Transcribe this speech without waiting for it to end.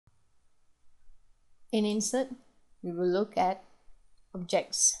In Insert, we will look at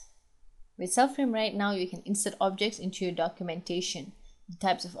objects. With Celframe Write now, you can insert objects into your documentation. The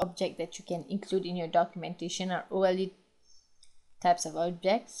types of object that you can include in your documentation are OLE types of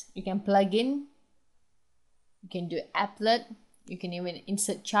objects. You can plug in, you can do applet, you can even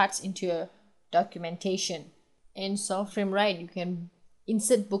insert charts into your documentation. In Celframe Write, you can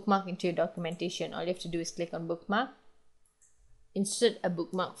insert bookmark into your documentation. All you have to do is click on bookmark. Insert a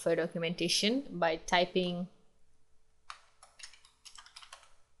bookmark for documentation by typing.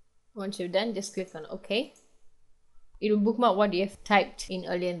 Once you're done, just click on OK. It will bookmark what you have typed in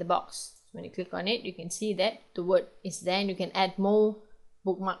earlier in the box. When you click on it, you can see that the word is there and you can add more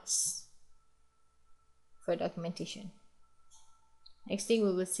bookmarks for documentation. Next thing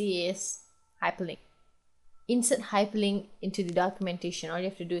we will see is hyperlink. Insert hyperlink into the documentation. All you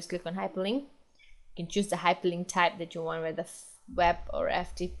have to do is click on hyperlink. You can choose the hyperlink type that you want, whether web or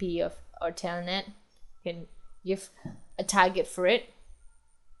FTP or telnet. You can give a target for it,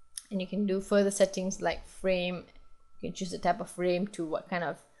 and you can do further settings like frame. You can choose the type of frame to what kind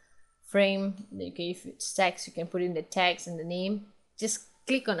of frame. If it's text, you can put in the text and the name. Just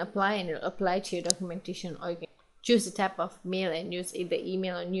click on apply and it'll apply to your documentation. Or you can choose the type of mail and use either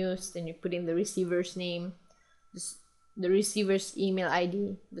email or news. Then you put in the receiver's name, the receiver's email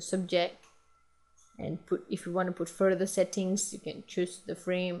ID, the subject, and put, if you want to put further settings, you can choose the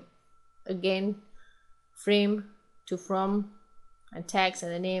frame again, frame to from, and text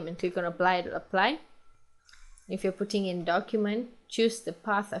and the name, and click on apply. It'll apply. If you're putting in document, choose the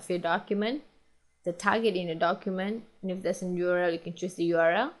path of your document, the target in your document, and if there's an URL, you can choose the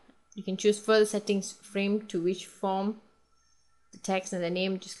URL. You can choose further settings, frame to which form, the text and the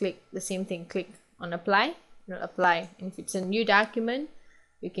name. Just click the same thing, click on apply, it'll apply. And if it's a new document,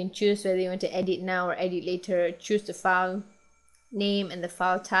 you can choose whether you want to edit now or edit later. Choose the file name and the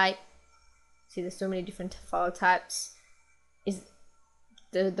file type. See, there's so many different file types.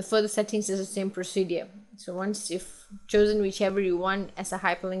 The further settings is the same procedure. So once you've chosen whichever you want as a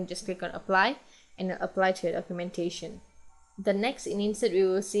hyperlink, just click on apply and it'll apply to your documentation. The next in Insert we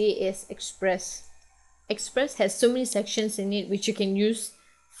will see is Express. Express has so many sections in it which you can use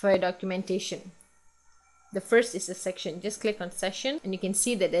for your documentation. The first is a section. Just click on section and you can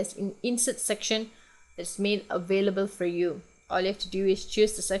see that there's an insert section that's made available for you. All you have to do is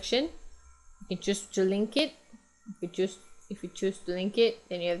choose the section. You can choose to link it. If you choose to link it,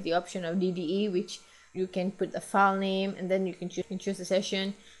 then you have the option of DDE, which you can put the file name, and then you can choose the session.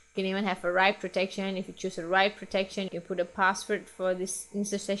 You can even have a write protection. If you choose a write protection, you can put a password for this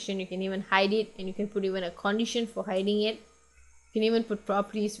insert section. You can even hide it, and you can put even a condition for hiding it. You can even put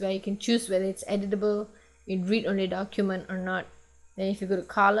properties where you can choose whether it's editable in read-only document or not. Then if you go to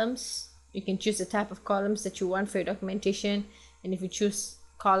columns, you can choose the type of columns that you want for your documentation, and if you choose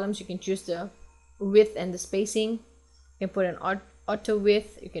columns, you can choose the width and the spacing. You can put an auto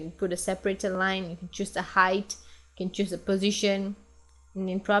width, you can put a separated line, you can choose the height, you can choose the position, and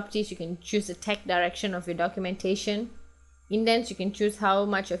in properties you can choose the text direction of your documentation. Indents, you can choose how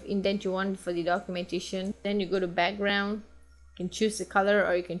much of indent you want for the documentation. Then you go to background, you can choose the color,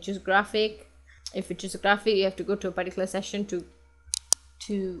 or you can choose graphic. If you choose a graphic, you have to go to a particular session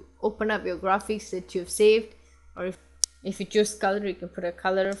to open up your graphics that you've saved. Or if you choose color, you can put a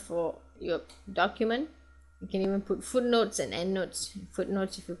color for your document. You can even put footnotes and endnotes.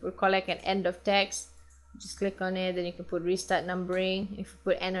 Footnotes, if you put collect and end of text, just click on it. Then you can put restart numbering. If you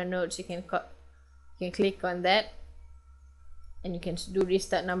put end of notes, you can click on that and you can do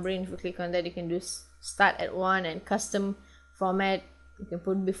restart numbering. If you click on that, you can do start at 1 and custom format. You can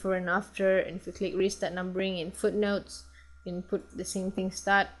put before and after, and if you click restart numbering in footnotes, you can put the same thing,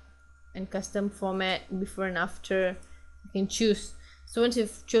 start and custom format, before and after. You can choose. So once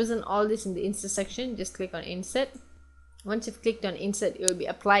you've chosen all this in the insert section, just click on insert. Once you've clicked on insert, it will be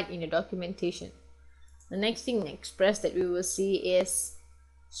applied in your documentation. The next thing in Express that we will see is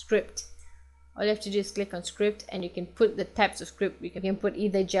script. All you have to do is click on script and you can put the types of script. You can put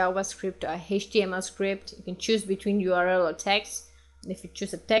either JavaScript or HTML script. You can choose between URL or text. And if you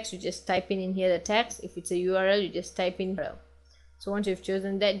choose a text, you just type in here the text. If it's a URL, you just type in URL. So once you've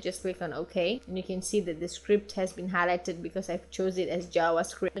chosen that, just click on OK, and you can see that the script has been highlighted because I've chosen it as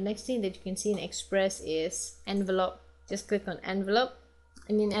JavaScript. The next thing that you can see in Express is envelope. Just click on envelope,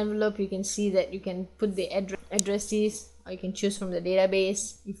 and in envelope you can see that you can put the addresses, or you can choose from the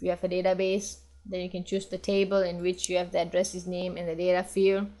database. If you have a database, then you can choose the table in which you have the addresses name and the data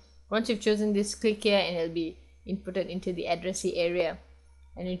field. Once you've chosen this, click here and it'll be inputted into the addressee area.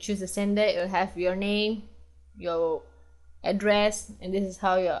 And you choose the sender, it will have your name, your address, and this is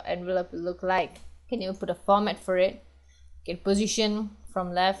how your envelope will look like. You can even put a format for it. You can position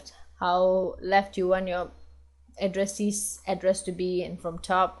from left, how left you want your address to be, and from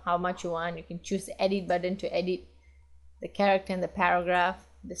top how much you want. You can choose the edit button to edit the character and the paragraph.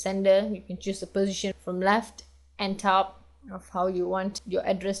 The sender, you can choose the position from left and top of how you want your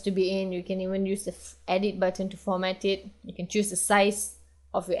address to be in. You can even use the edit button to format it. You can choose the size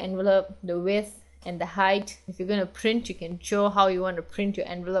of your envelope, the width and the height. If you're going to print, you can show how you want to print your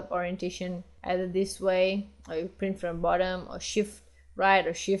envelope orientation, either this way, or you print from bottom, or shift right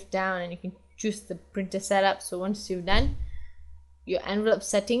or shift down, and you can choose the printer setup. So once you've done your envelope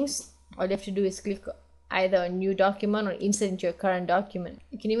settings, all you have to do is click either a new document or insert into your current document.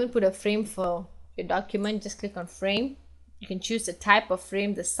 You can even put a frame for your document. Just click on frame. You can choose the type of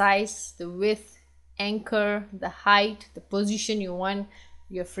frame, the size, the width, anchor, the height, the position you want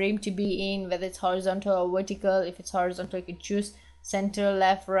your frame to be in, whether it's horizontal or vertical. If it's horizontal, you can choose center,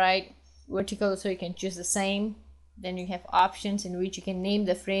 left, right. Vertical, so you can choose the same. Then you have options in which you can name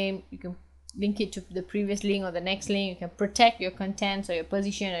the frame. You can link it to the previous link or the next link. You can protect your contents or your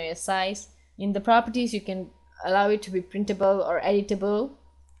position or your size. In the properties, you can allow it to be printable or editable.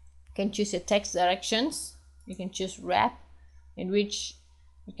 You can choose your text directions. You can choose wrap, in which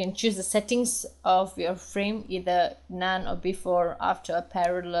you can choose the settings of your frame, either none or before, after, or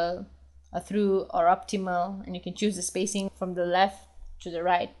parallel, or through, or optimal. And you can choose the spacing from the left to the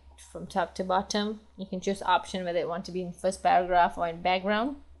right, from top to bottom. You can choose option whether you want to be in first paragraph or in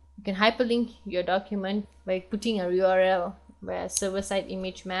background. You can hyperlink your document by putting a URL via server-side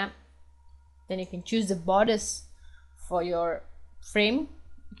image map. Then you can choose the borders for your frame.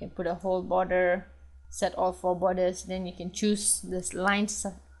 You can put a whole border, set all 4 borders. Then you can choose this line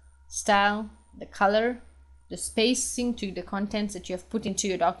style, the color, the spacing to the contents that you have put into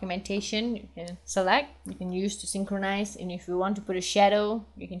your documentation. You can select, you can use to synchronize. And if you want to put a shadow,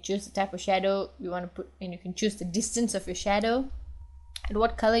 you can choose the type of shadow you want to put, and you can choose the distance of your shadow and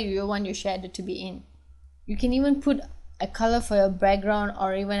what color you want your shadow to be in. You can even put a color for your background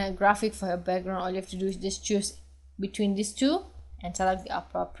or even a graphic for your background. All you have to do is just choose between these two and select the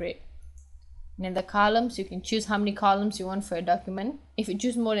appropriate. And in the columns, you can choose how many columns you want for your document. If you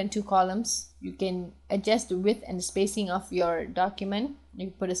choose more than 2 columns, you can adjust the width and the spacing of your document. You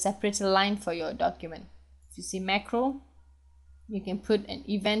can put a separate line for your document. If you see macro, you can put an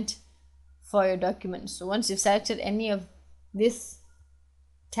event for your document. So once you've selected any of these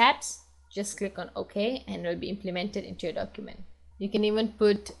tabs, just click on OK and it will be implemented into your document. You can even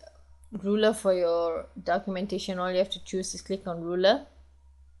put ruler for your documentation. All you have to choose is click on ruler.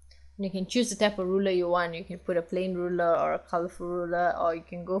 You can choose the type of ruler you want. You can put a plain ruler or a colorful ruler, or you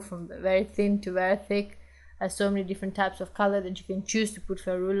can go from very thin to very thick. There's so many different types of color that you can choose to put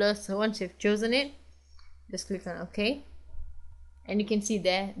for a ruler. So once you've chosen it, just click on OK, and you can see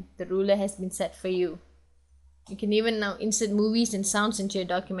there the ruler has been set for you. You can even now insert movies and sounds into your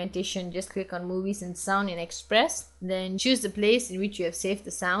documentation. Just click on movies and sound in Express, then choose the place in which you have saved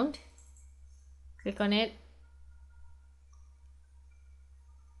the sound. Click on it.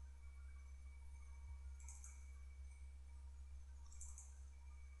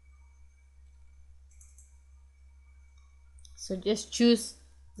 So just choose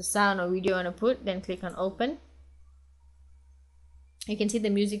the sound or video you want to put, then click on open. You can see the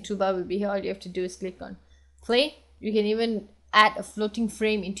music toolbar will be here. All you have to do is click on play. You can even add a floating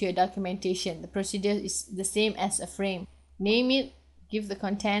frame into your documentation. The procedure is the same as a frame. Name it, give the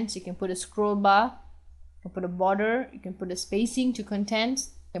contents. You can put a scroll bar, you can put a border, you can put a spacing to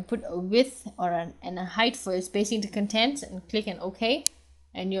contents, you can put a width or and a height for your spacing to contents, and click on OK,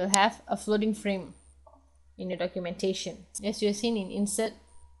 and you'll have a floating frame in your documentation. As you have seen in insert,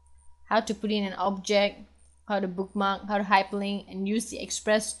 how to put in an object, how to bookmark, how to hyperlink, and use the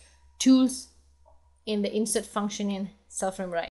express tools in the insert function in Celframe Write.